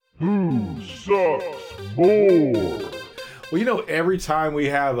Who sucks more? Well, you know, every time we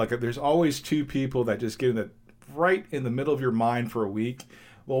have, there's always two people that just get right in the middle of your mind for a week.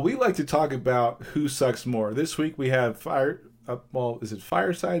 Well, we like to talk about who sucks more. This week we have is it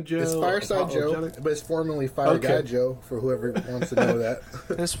Fireside Joe? It's Fireside Joe, but it's formerly Fire Guy Joe, for whoever wants to know that.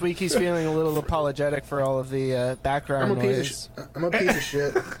 This week he's feeling a little apologetic for all of the background noise. I'm a piece of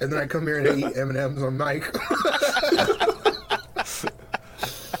shit, and then I come here and eat M&M's on mic.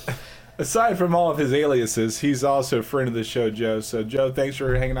 Aside from all of his aliases, he's also a friend of the show, Joe. So, Joe, thanks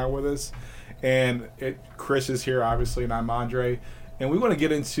for hanging out with us. And Chris is here, obviously, and I'm Andre. And we want to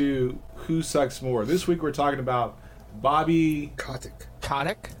get into who sucks more. This week we're talking about Bobby Kotick.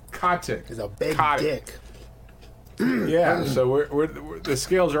 He's a big dick. Yeah, so we're the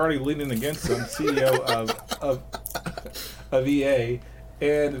scales are already leaning against him, CEO of EA,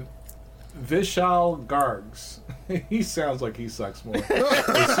 and Vishal Garg. He sounds like he sucks more.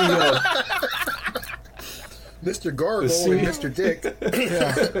 Mr. Gargle and Mr. Dick.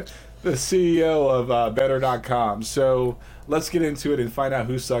 The CEO of Better.com. So let's get into it and find out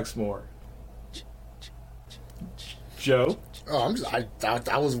who sucks more. Joe? Oh,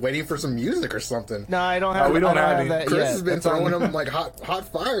 I was waiting for some music or something. No, I don't have. We don't have any. that Chris yet. has been throwing them like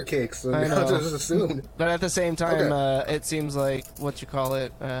hot fire cakes. So I just assumed. But at the same time, it seems like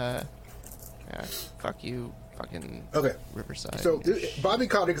fuck you, fucking Riverside. So Bobby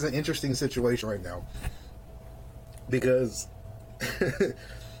Kotick is an interesting situation right now because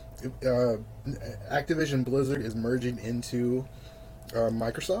Activision Blizzard is merging into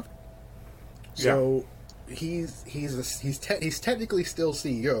Microsoft. So he's technically still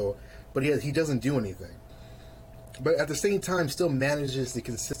CEO, but he doesn't do anything. But at the same time, still manages to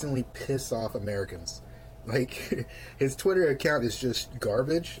consistently piss off Americans. Like, his Twitter account is just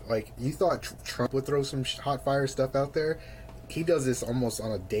garbage. Like, you thought Trump would throw some hot fire stuff out there. He does this almost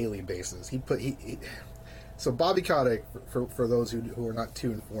on a daily basis. So Bobby Kotick, for those who are not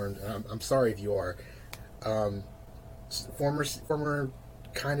too informed, and I'm sorry if you are, former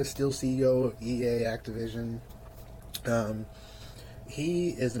kind of still CEO of EA Activision. He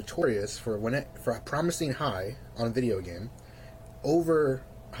is notorious for promising high on a video game, over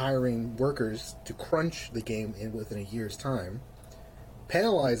hiring workers to crunch the game within a year's time,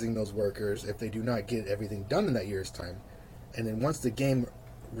 penalizing those workers if they do not get everything done in that year's time, and then once the game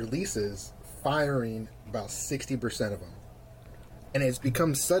releases, firing about 60% of them. And it's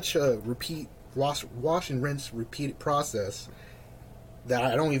become such a repeat wash and rinse repeat process that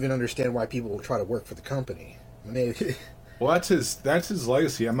I don't even understand why people will try to work for the company. Maybe. Well, that's his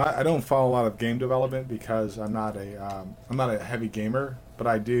legacy. I don't follow a lot of game development because I'm not a heavy gamer, but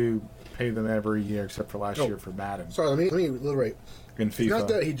I do pay them every year except for last year for Madden. Sorry, let me reiterate. In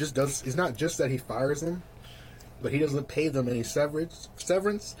FIFA. It's not just that he fires them, but he doesn't pay them any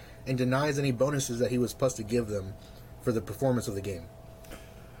severance and denies any bonuses that he was supposed to give them for the performance of the game.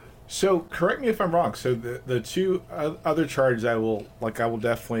 So correct me if I'm wrong. So the two other charges I will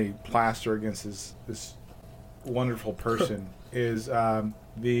definitely plaster against this wonderful person is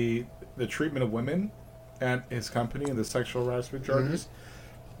the treatment of women at his company and the sexual harassment charges.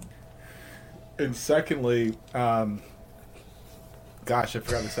 And secondly, gosh, I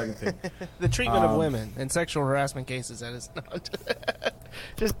forgot the second thing. The treatment of women in sexual harassment cases. That is not.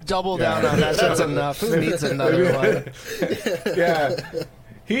 Just double down on that. That's enough. Who needs another one? Yeah,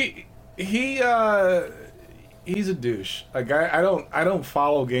 he's a douche. Like I don't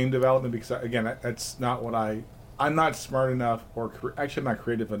follow game development because that's not what I'm not smart enough, or actually I'm not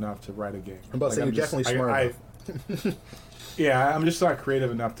creative enough to write a game. I'm about to say you're definitely smart enough. Yeah, I'm just not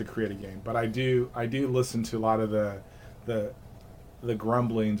creative enough to create a game, but I do listen to a lot of the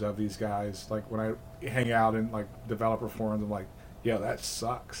grumblings of these guys. Like when I hang out in like developer forums, I'm like, yo, that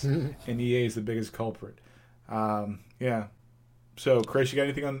sucks. And EA is the biggest culprit. Yeah. So, Chris, you got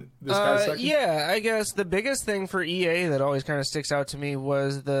anything on this guy's second? Yeah, I guess the biggest thing for EA that always kind of sticks out to me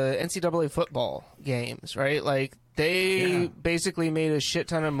was the NCAA football games, right? Like, they basically made a shit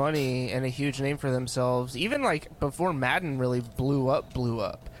ton of money and a huge name for themselves, even like before Madden really blew up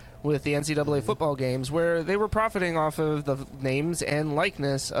with the NCAA football games, where they were profiting off of the names and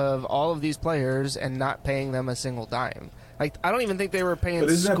likeness of all of these players and not paying them a single dime. Like, I don't even think they were paying But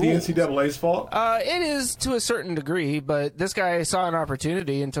isn't schools. that the NCAA's fault? It is to a certain degree, but this guy saw an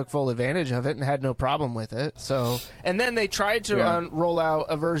opportunity and took full advantage of it and had no problem with it. So, and then they tried to roll out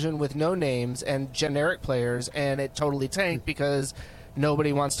a version with no names and generic players, and it totally tanked because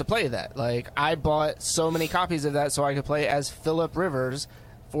nobody wants to play that. Like, I bought so many copies of that so I could play as Phillip Rivers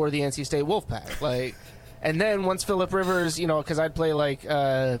for the NC State Wolfpack. Like, And then once Phillip Rivers, because I'd play like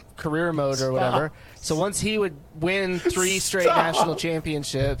career mode or whatever. So once he would win 3 straight national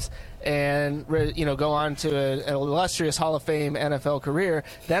championships and go on to an illustrious Hall of Fame NFL career,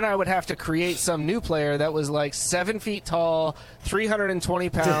 then I would have to create some new player that was like 7 feet tall, 320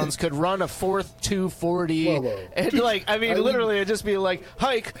 pounds, could run a 4.240, and literally it'd just be like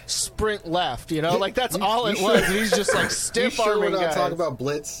hike, sprint left, like that's all it was. And he's just like stiff arming guys. Talk about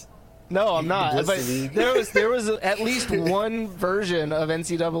blitz. No, I'm not. But there was at least one version of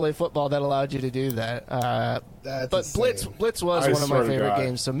NCAA football that allowed you to do that. But insane. Blitz was one of my favorite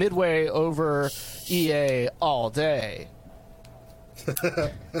games. So Midway over EA all day.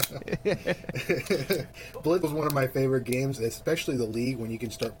 Blitz was one of my favorite games, especially the league when you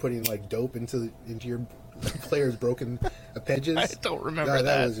can start putting like dope into your players' broken appendages. I don't remember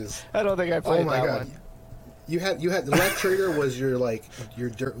that. Was just. I don't think I played that one. You had the left trigger was your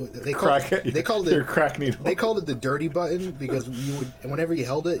dirt. They called it your crack needle. They called it the dirty button because whenever you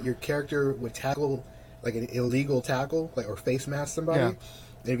held it, your character would tackle like an illegal tackle, or face mask somebody. Yeah.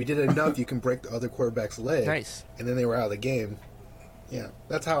 And if you did it enough, you can break the other quarterback's leg. Nice. And then they were out of the game. Yeah,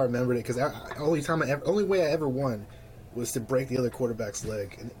 that's how I remembered it. Because only way I ever won was to break the other quarterback's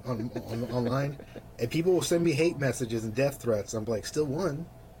leg online. And people will send me hate messages and death threats. I'm like, still won.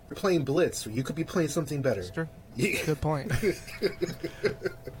 You're playing Blitz. You could be playing something better. Sure. Good point.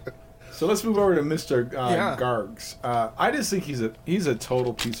 So let's move over to Mr. Gargs. I just think he's a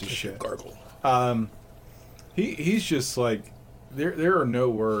total piece of shit. Gargle. He's just like there are no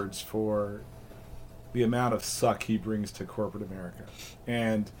words for the amount of suck he brings to corporate America.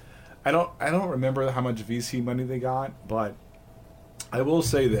 And I don't remember how much VC money they got, but I will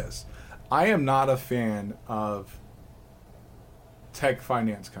say this: I am not a fan of tech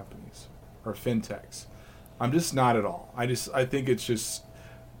finance companies or fintechs. I'm just not at all. I think it's just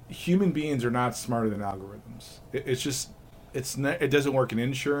human beings are not smarter than algorithms. It doesn't work in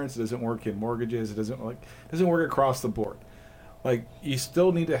insurance. It doesn't work in mortgages. It doesn't work across the board. Like, you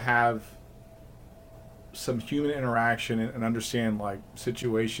still need to have some human interaction and understand like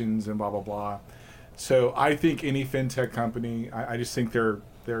situations and blah blah blah. So I think any fintech company, I just think they're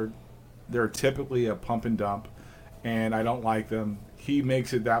typically a pump and dump. And I don't like them. He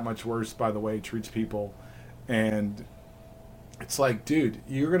makes it that much worse by the way he treats people. And it's like, dude,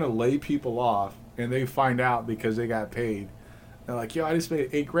 you're going to lay people off and they find out because they got paid. They're like, yo, I just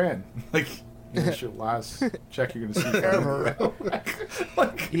made $8,000. Like, that's your last check you're going to see ever.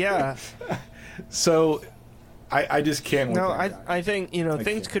 Yeah. So I just can't with that guy. I think,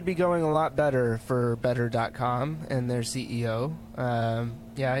 things could be going a lot better for Better.com and their CEO.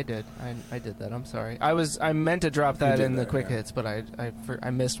 Yeah, I did. I did that. I'm sorry. I meant to drop that in the quick hits, but I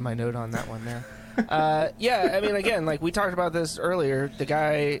missed my note on that one there. Yeah, I mean, again, like we talked about this earlier, the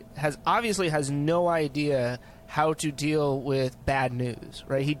guy obviously has no idea how to deal with bad news,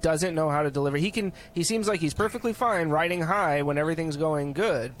 right? He doesn't know how to deliver. He seems like he's perfectly fine riding high when everything's going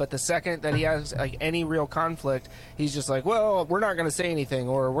good, but the second that he has like any real conflict, he's just like, well, we're not going to say anything,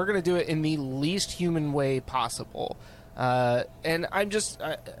 or we're going to do it in the least human way possible. And I'm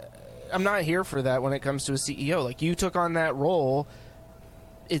not here for that when it comes to a CEO. Like, you took on that role.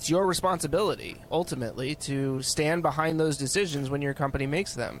 It's your responsibility, ultimately, to stand behind those decisions when your company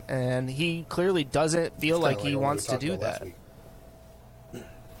makes them. And he clearly doesn't feel like he wants to do that.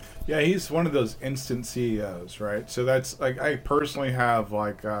 Yeah, he's one of those instant CEOs, right? So that's, like, I personally have,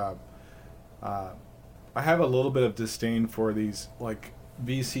 like, I have a little bit of disdain for these, like,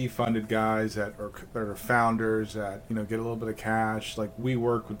 VC-funded guys that are founders that, get a little bit of cash. Like,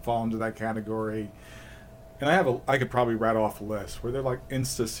 WeWork would fall into that category. And I could probably rattle off a list where they're like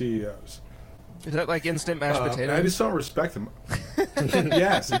Insta CEOs. Is that like instant mashed potatoes? I just don't respect them.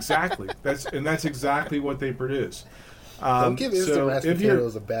 Yes, exactly. That's exactly what they produce. Don't give instant mashed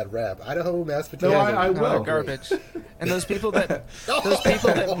potatoes a bad rap. Idaho mashed potatoes. No, I will. Garbage. And those people that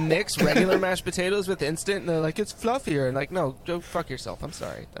mix regular mashed potatoes with instant, and they're like, it's fluffier, and like, no, go fuck yourself. I'm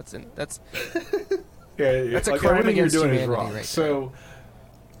sorry. That's That's a crime against humanity, right there. So.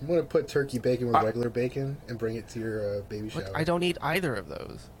 I'm going to put turkey bacon with regular bacon and bring it to your baby shower. I don't eat either of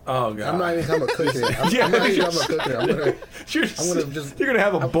those. Oh, God. I'm not even talking about cooking it. I'm not even talking about cooking it. You're going to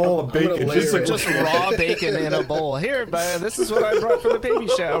have a bowl of bacon. Just raw bacon in a bowl. Here, this is what I brought for the baby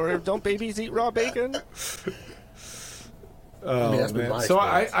shower. Don't babies eat raw bacon? Oh, man. So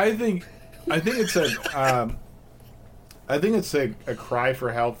I think it's a cry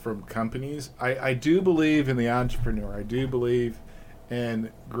for help from companies. I do believe in the entrepreneur. I do believe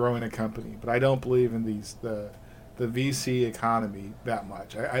and growing a company, but I don't believe in the VC economy that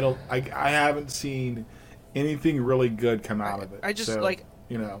much. I haven't seen anything really good come out of it. I just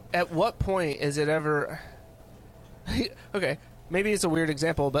You know, at what point is it ever? Okay, maybe it's a weird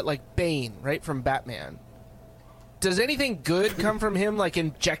example, but like Bane, right, from Batman. Does anything good come from him, like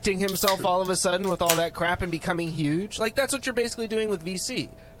injecting himself all of a sudden with all that crap and becoming huge? Like, that's what you're basically doing with VC.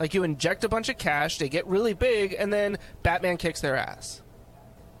 Like, you inject a bunch of cash, they get really big, and then Batman kicks their ass.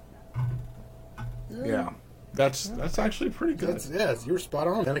 yeah, that's actually pretty good. Yes, you were spot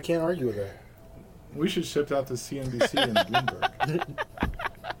on, and I can't argue with that. We should ship that to CNBC and Bloomberg.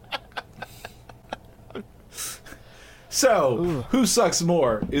 So, who sucks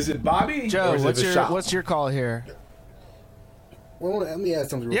more? Is it Bobby Joe, or is it Vishal? what's your call here? Well, let me add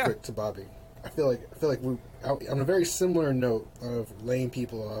something real quick to Bobby. I feel like we, on a very similar note of laying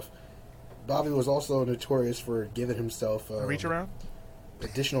people off, Bobby was also notorious for giving himself Reach around?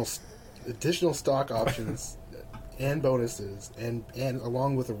 additional stock options and bonuses, and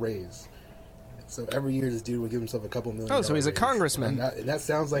along with a raise. So every year, this dude would give himself a couple $1 million. Oh, so he's a raise. congressman. And that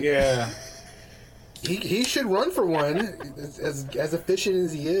sounds like he should run for one, as efficient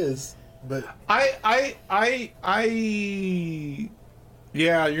as he is. But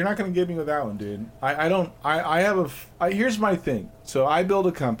yeah, you're not going to get me with that one, dude. Here's my thing. So I build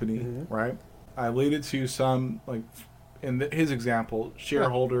a company, right? I lead it to some, like, in his example,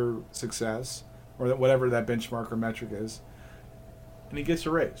 shareholder success, or whatever that benchmark or metric is, and he gets a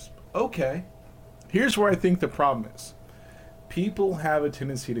raise. Okay. Here's where I think the problem is. People have a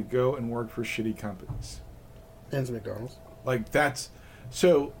tendency to go and work for shitty companies. Hence McDonald's. Like, that's...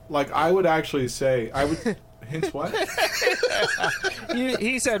 So, like, I would actually say... I would... Hence what?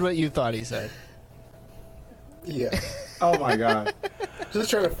 He said what you thought he said. Yeah. Oh, my God.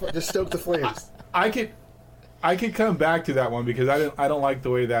 Just trying to just stoke the flames. I could come back to that one because I don't like the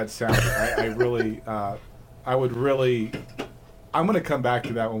way that sounded. I would really... I'm going to come back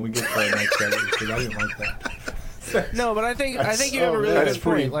to that when we get to our next segment because I didn't like that. No, but I think you have a really good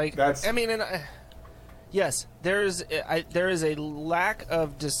point. Like, I mean, yes, there is a lack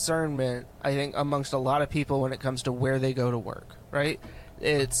of discernment, I think, amongst a lot of people when it comes to where they go to work. Right?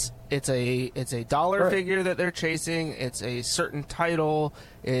 It's a dollar figure that they're chasing. It's a certain title.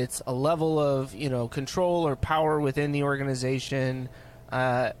 It's a level of control or power within the organization,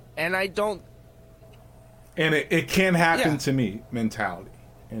 and I don't. And it can happen to me mentality,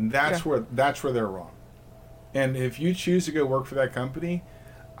 and that's where they're wrong. And if you choose to go work for that company,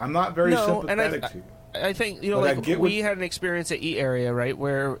 I'm not very sympathetic to you. I think we had an experience at E-Area, right,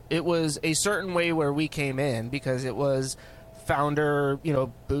 where it was a certain way where we came in because it was founder,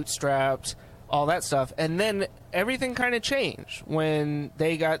 bootstrapped, all that stuff, and then everything kind of changed when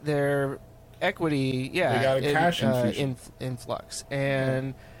they got their equity. Yeah, they got a cash infusion. Influx,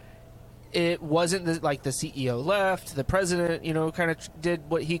 and. It wasn't like the CEO left. The president, kind of did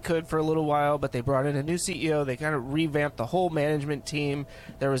what he could for a little while, but they brought in a new CEO. They kind of revamped the whole management team.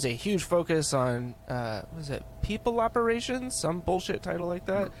 There was a huge focus on, people operations? Some bullshit title like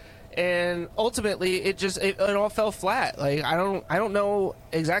that. And ultimately, it all fell flat. Like, I don't know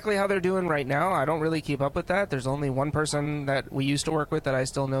exactly how they're doing right now. I don't really keep up with that. There's only one person that we used to work with that I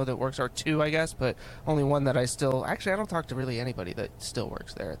still know that works, or two, I guess, but only one that I don't talk to really anybody that still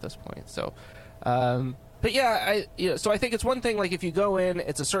works there at this point. So, but yeah, so I think it's one thing, like, if you go in,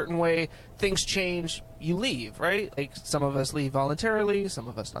 it's a certain way, things change, you leave, right? Like, some of us leave voluntarily, some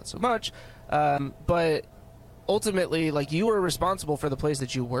of us not so much, but ultimately, like, you are responsible for the place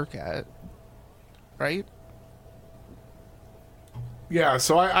that you work at, right? Yeah,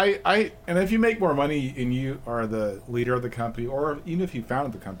 so I and if you make more money and you are the leader of the company, or even if you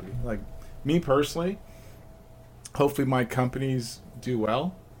founded the company, like me personally, hopefully my companies do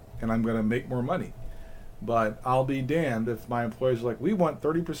well and I'm going to make more money. But I'll be damned if my employees are like, we want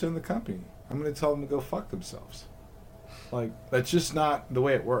 30% of the company. I'm going to tell them to go fuck themselves. Like, that's just not the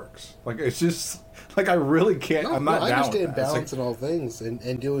way it works. Like, it's just, like, I really can't, I'm not down with that. I understand balance and all things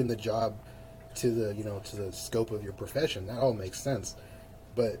and doing the job to the, to the scope of your profession. That all makes sense.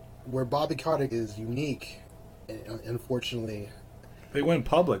 But where Bobby Kotick is unique, unfortunately... They went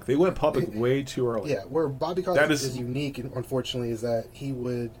public. They went public way too early. Yeah, where Bobby Kotick is unique, unfortunately, is that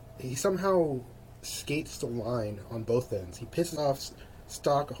he somehow skates the line on both ends. He pisses off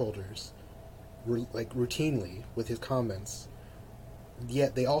stockholders routinely with his comments,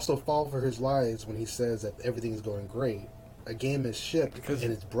 yet they also fall for his lies when he says that everything's going great. A game is shipped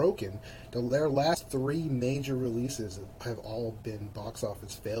and it's broken. Their last 3 major releases have all been box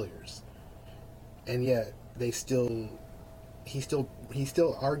office failures, and yet he still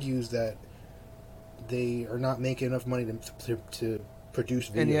argues that they are not making enough money to produce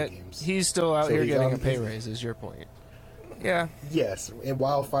video games. He's still out here getting a pay raise. Is your point? Yeah. Yes, and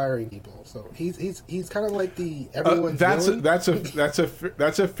while firing people. So he's kind of like the everyone's villain. That's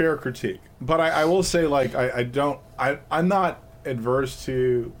a fair critique. But I will say, like, I'm not adverse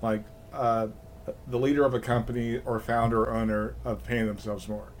to, like, the leader of a company or founder or owner of paying themselves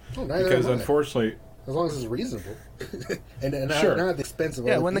more. Oh, because unfortunately, as long as it's reasonable, and sure. not at the expense of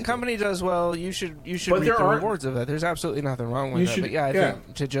yeah. other When the people. company does well, you should reap the rewards of that. There's absolutely nothing wrong with that. But yeah, I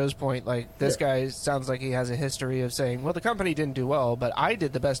think to Joe's point, like this guy sounds like he has a history of saying, "Well, the company didn't do well, but I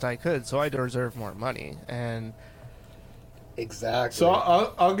did the best I could, so I deserve more money." And exactly. So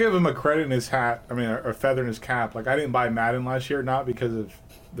I'll give him a credit in his hat. I mean, a feather in his cap. Like, I didn't buy Madden last year, not because of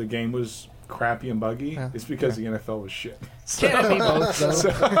the game was crappy and buggy. It's because the NFL was shit. So, can't be both, though.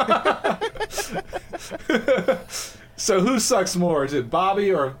 So who sucks more? Is it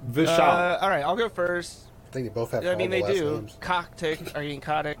Bobby or Vishal? All right, I'll go first. I think they both have. I mean, they last do. Names.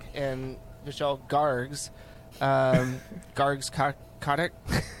 Kotick and Vishal Gargs. Kotick.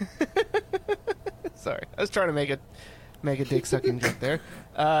 Sorry, I was trying to make a dick sucking joke there.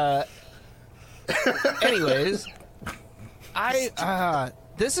 Anyways,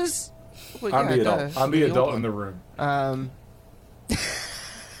 this is. Well, I'm the adult. I'm the adult in the room.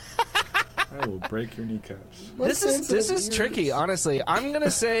 I will break your kneecaps. This is tricky, honestly. I'm gonna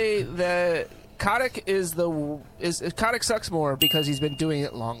say that Kotick Kotick sucks more because he's been doing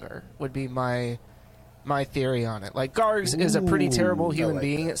it longer. Would be my theory on it. Like, Gargs is a pretty terrible human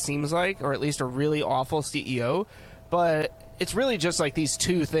being, it seems like, or at least a really awful CEO. But it's really just like these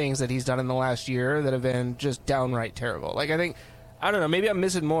two things that he's done in the last year that have been just downright terrible. Like, I don't know, maybe I'm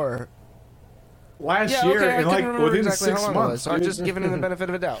missing more. Last year, I and like remember within exactly 6 how long it months. was, so I'm just giving him the benefit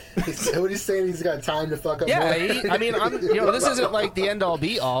of a doubt. So what he's saying, he's got time to fuck up. Yeah, more? I mean, this isn't like the end all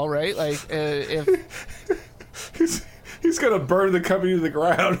be all, right? Like, if he's gonna burn the company to the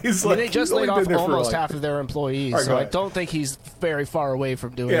ground. they just laid off almost half of their employees, so I don't think he's very far away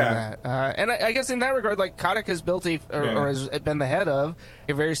from doing that. And I guess in that regard, like, Kotick has built or has been the head of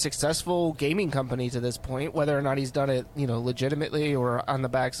a very successful gaming company to this point. Whether or not he's done it, legitimately or on the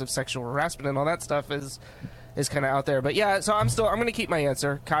backs of sexual harassment and all that stuff is kind of out there. But yeah, so I'm going to keep my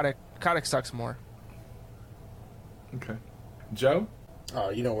answer. Kotick sucks more. Okay, Joe. Oh,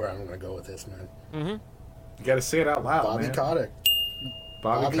 you know where I'm going to go with this, man. Mm-hmm. You got to say it out loud, Bobby man. Kotick.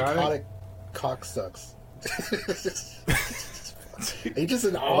 Bobby Kotick. Cock sucks. He's just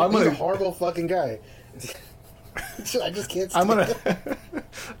he's a horrible fucking guy. I just can't. I'm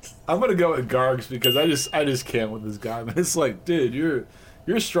gonna go with Gargs because I just can't with this guy. Man, it's like, dude, you're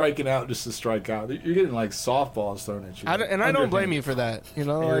striking out just to strike out. You're getting like softballs thrown at you. I don't blame you for that.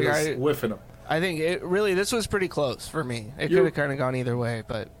 You're just whiffing them. I think this was pretty close for me. It could have kind of gone either way,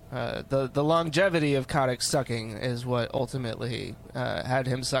 but the longevity of Kotick sucking is what ultimately had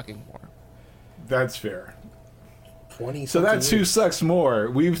him sucking more. That's fair. 20. So that's who sucks more.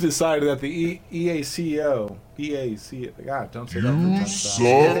 We've decided that the EA CEO, God, don't say that.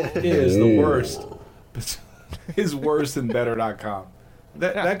 Suck is the worst. Is worse than Better.com.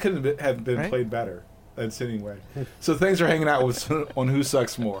 That couldn't have been played better. That's anyway. So thanks for hanging out with on Who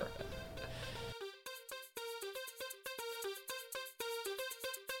Sucks More.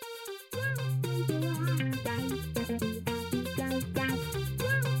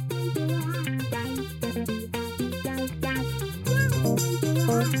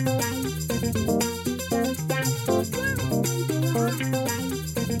 Thank you.